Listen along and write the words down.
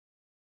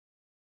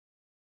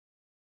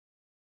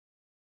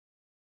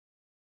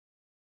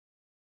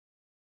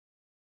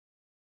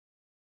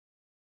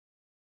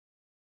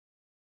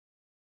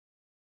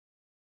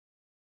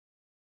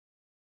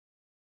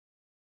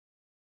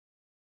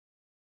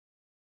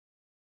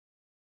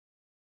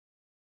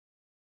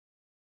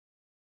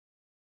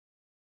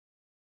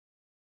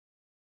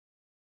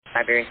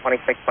Iberia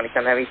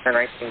 2627 Heavy, turn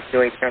right, team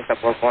 28, turns up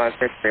localized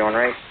search, 31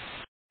 right.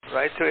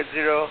 Right 280,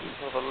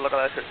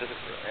 localized search,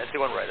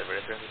 31 right,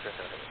 Iberia 2627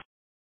 Heavy.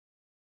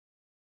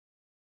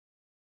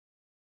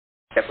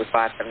 JetBlue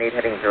 578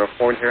 heading 040.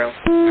 040,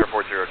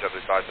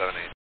 JetBlue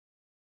 578.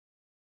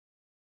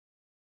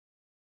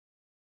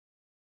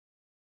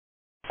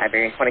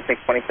 Iberia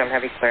 2627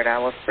 Heavy, cleared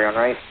Atlas, 31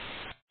 right.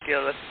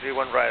 KLS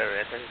 31 right,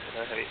 Iberia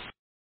 2627 Heavy.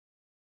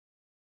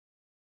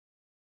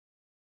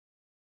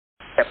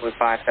 JetBlue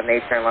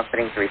 578, turn left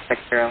heading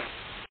 360.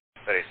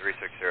 Heading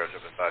 360,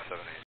 JetBlue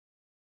 578.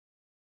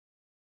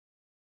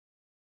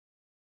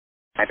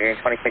 Iberia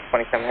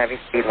 2627 Heavy,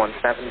 speed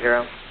 170.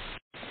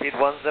 Speed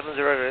 170,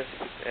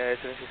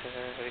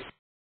 2627 Heavy.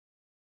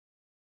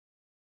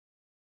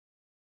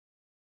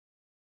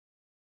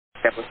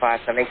 JetBlue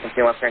 578,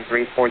 continue left turn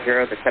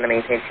 340, descend and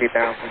maintain 3000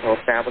 until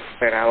established,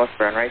 cleared Atlas,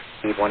 turn right,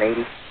 speed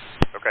 180.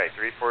 Okay,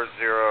 340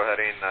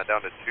 heading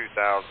down to 2000,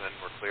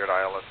 we're cleared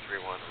ILS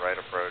 31, right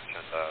approach,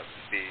 and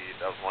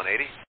speed of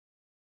 180?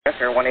 Yes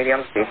sir, 180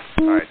 on the speed.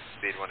 Alright,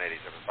 speed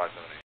 180, JetBlue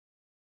 578.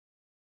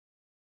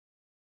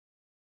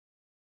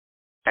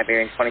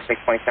 Iberia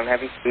 2627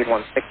 Heavy, speed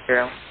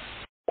 160.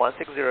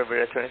 160,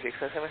 Iberia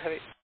 2627 Heavy.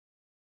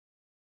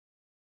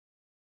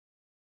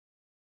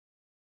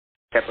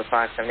 JetBlue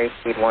 578,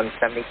 speed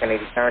 170,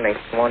 1080 turn,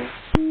 81.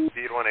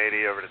 Speed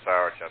 180 over to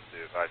tower,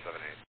 JetBlue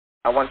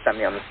 578.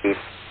 170 on the speed.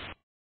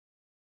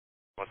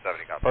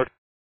 170, copy.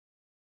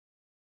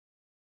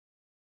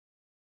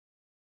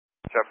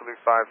 JetBlue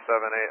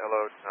 578,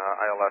 hello,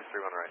 ILS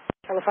 31 right.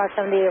 JetBlue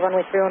 578,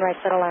 runway 31 right,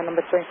 settle line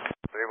number 3.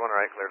 31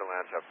 right, clear to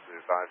land,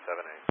 JetBlue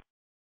 578.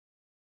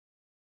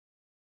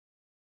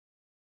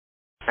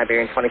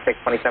 Iberia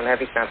 2627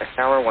 Heavy, contact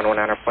tower,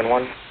 119.1.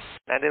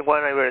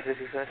 91, Iberia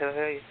 2627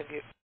 Heavy, thank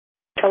you.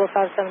 JetBlue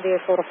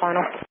 578, slow to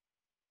final.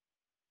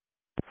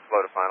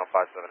 Slow to final,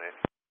 578.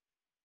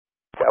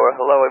 Tower,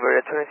 hello,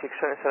 Iberia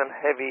 2627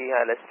 Heavy,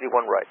 ILS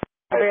 31 right.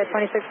 Iberia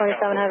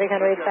 2627 Heavy,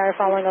 can reach tower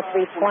following up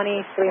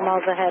 320, 3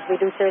 miles ahead.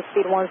 Reduce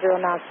airspeed 10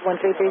 knots,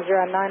 1330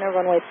 at 9er,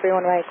 runway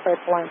 31 right, clear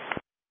to land.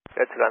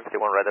 Clear to land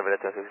 31 right, Iberia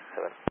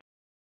 2627.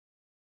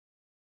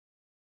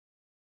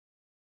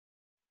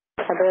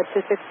 Iberia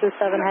 2627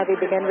 Heavy,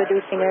 begin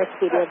reducing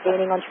airspeed. You're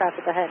gaining on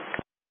traffic ahead.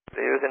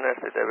 Reducing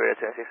airspeed, Iberia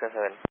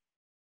 2627.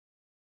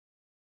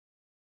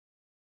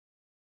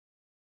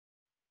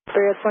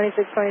 Iberia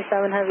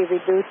 2627 Heavy,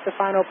 reduce the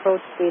final approach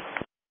speed.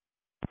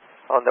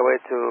 On the way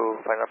to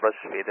final approach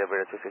speed,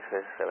 Iberia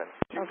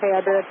 2627. Okay,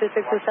 Iberia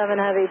 2627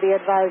 Heavy, be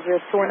advised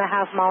you're 2.5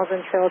 miles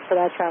in trails for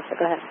that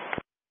traffic ahead.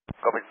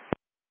 Copy.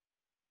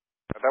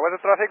 That was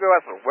the traffic, it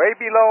was way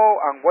below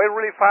and way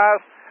really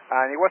fast,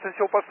 and it wasn't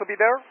supposed to be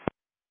there?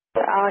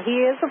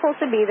 He is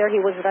supposed to be there.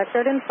 He was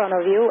vectored in front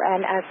of you,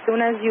 and as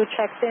soon as you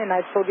checked in,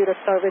 I told you to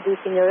start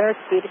reducing your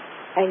airspeed,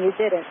 and you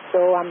didn't.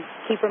 So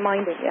keep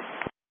reminding you.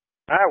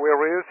 We're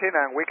reducing,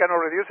 and we cannot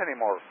reduce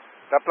anymore.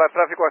 That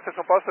traffic wasn't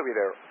supposed to be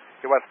there.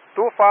 It was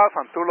too fast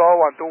and too low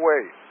and too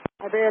way.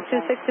 Iberia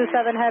 2627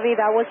 Heavy,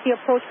 that was the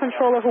approach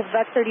controller who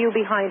vectored you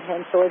behind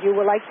him. So if you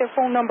would like their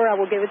phone number, I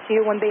will give it to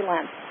you when they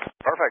land.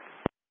 Perfect.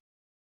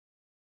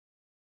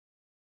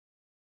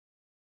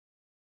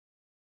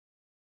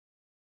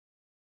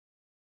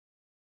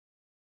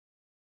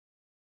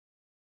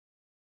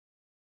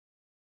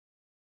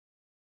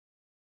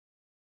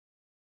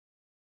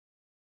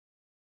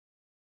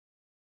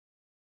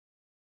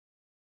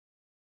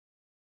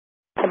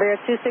 Iberia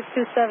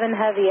 2627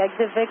 Heavy,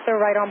 exit Victor,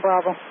 right on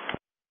Bravo.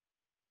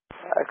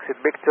 Exit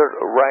Victor,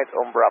 right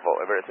on Bravo,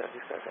 Iberia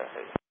 2627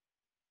 Heavy.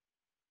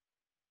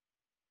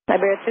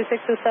 Iberia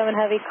 2627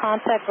 Heavy,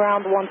 contact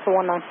ground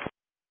 1219.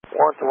 1219,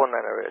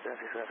 Iberia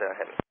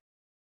 2627 Heavy.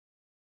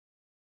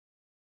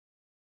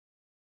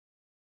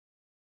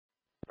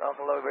 Ground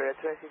hello, Iberia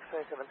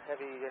 2627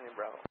 Heavy, in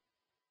Bravo.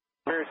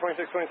 Iberia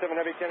 2627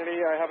 Heavy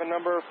Kennedy, I have a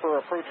number for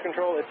approach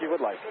control if you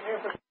would like.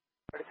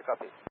 Ready to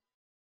copy.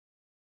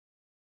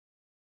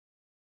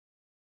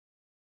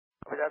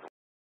 Copy that.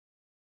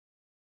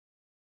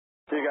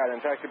 You got it,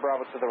 and taxi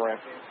Bravo to the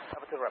ramp.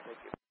 Bravo to the ramp, thank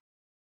you.